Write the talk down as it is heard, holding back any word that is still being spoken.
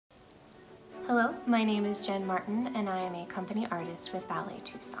Hello, my name is Jen Martin and I am a company artist with Ballet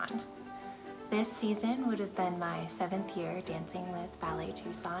Tucson. This season would have been my 7th year dancing with Ballet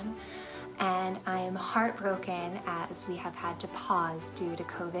Tucson, and I am heartbroken as we have had to pause due to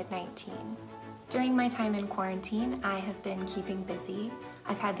COVID-19. During my time in quarantine, I have been keeping busy.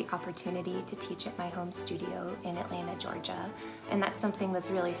 I've had the opportunity to teach at my home studio in Atlanta, Georgia, and that's something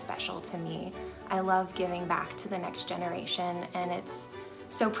that's really special to me. I love giving back to the next generation, and it's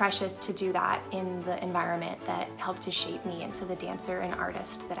so precious to do that in the environment that helped to shape me into the dancer and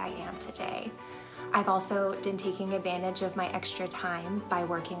artist that I am today. I've also been taking advantage of my extra time by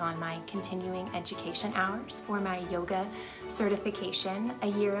working on my continuing education hours for my yoga certification. A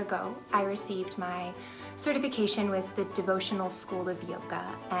year ago, I received my certification with the Devotional School of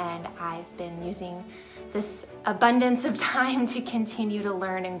Yoga, and I've been using this abundance of time to continue to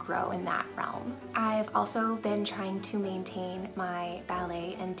learn and grow in that realm. I've also been trying to maintain my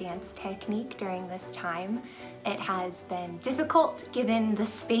ballet and dance technique during this time. It has been difficult given the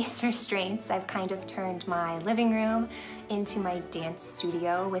space restraints. I've kind of turned my living room into my dance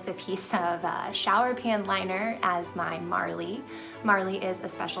studio with a piece of shower pan liner as my Marley. Marley is a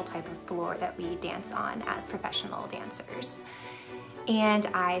special type of floor that we dance on as professional dancers. And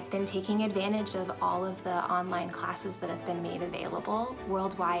I've been taking advantage of all of the online classes that have been made available.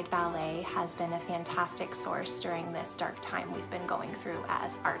 Worldwide Ballet has been a fantastic source during this dark time we've been going through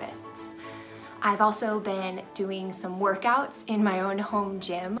as artists. I've also been doing some workouts in my own home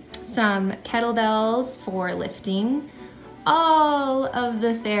gym. Some kettlebells for lifting. All of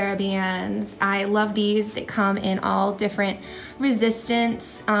the TheraBands. I love these. They come in all different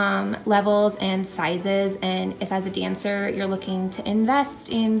resistance levels and sizes, and if as a dancer you're looking to invest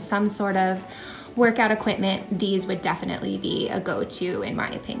in some sort of workout equipment, these would definitely be a go-to in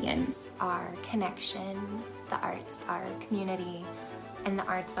my opinion. Our connection, the arts, our community, and the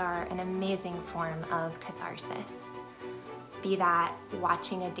arts are an amazing form of catharsis. Be that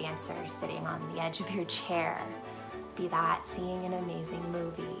watching a dancer sitting on the edge of your chair, be that seeing an amazing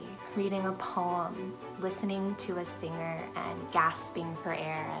movie, reading a poem, listening to a singer and gasping for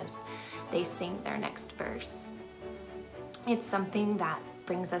air as they sing their next verse. It's something that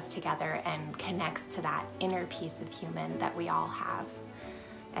brings us together and connects to that inner piece of human that we all have.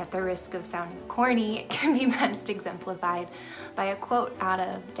 At the risk of sounding corny, it can be best exemplified by a quote out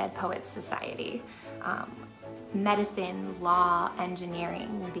of Dead Poets Society. Medicine, law,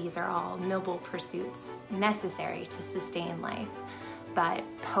 engineering, these are all noble pursuits necessary to sustain life. But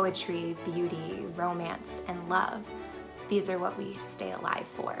poetry, beauty, romance, and love, these are what we stay alive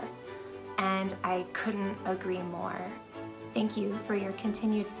for. And I couldn't agree more. Thank you for your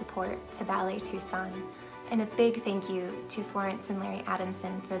continued support to Ballet Tucson, and a big thank you to Florence and Larry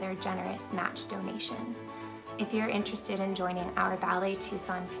Adamson for their generous match donation. If you're interested in joining our Ballet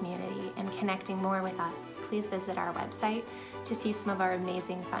Tucson community and connecting more with us, please visit our website to see some of our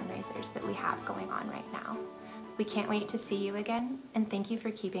amazing fundraisers that we have going on right now. We can't wait to see you again, and thank you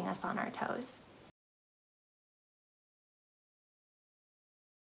for keeping us on our toes.